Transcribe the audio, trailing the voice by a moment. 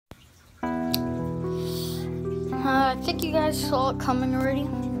I think you guys saw it coming already.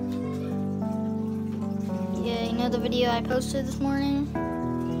 Yeah, you know the video I posted this morning?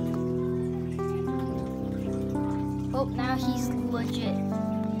 Oh, now he's legit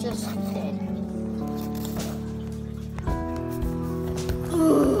just dead.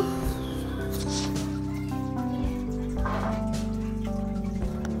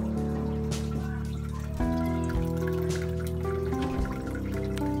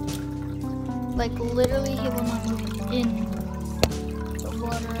 Like literally he will not move in the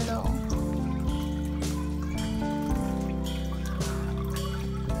water at all.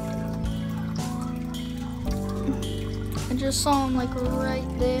 I just saw him like right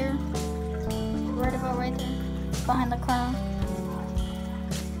there. Right about right there. Behind the crown.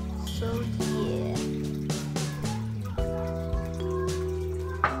 So yeah.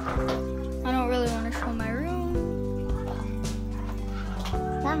 I don't really want to show my room.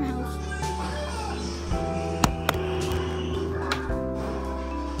 Farmhouse.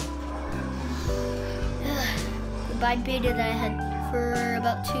 Goodbye beta that I had for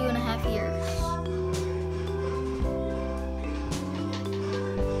about 2.5 years.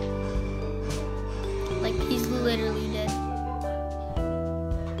 Like he's literally dead.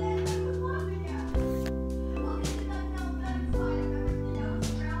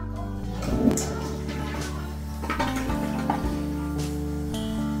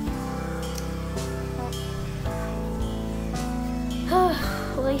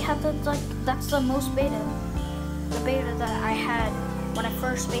 Well, yeah, that's the most beta. The beta that I had when I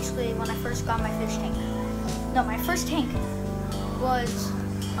first got my fish tank. No, my first tank was,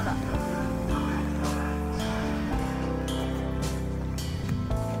 hold on.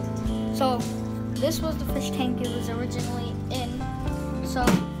 So this was the fish tank it was originally in. So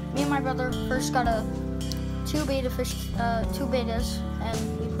me and my brother first got two betas,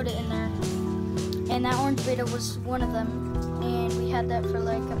 and we put it in there. And that orange beta was one of them, and we had that for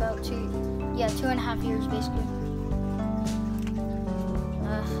like about 2.5 years basically.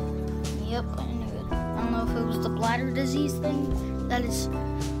 Yep, I knew it. I don't know if it was the bladder disease thing that is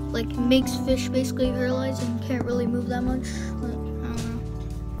like makes fish basically paralyzed and can't really move that much. But I don't know.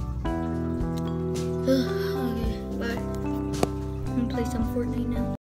 Okay, bye. I'm gonna play some Fortnite now.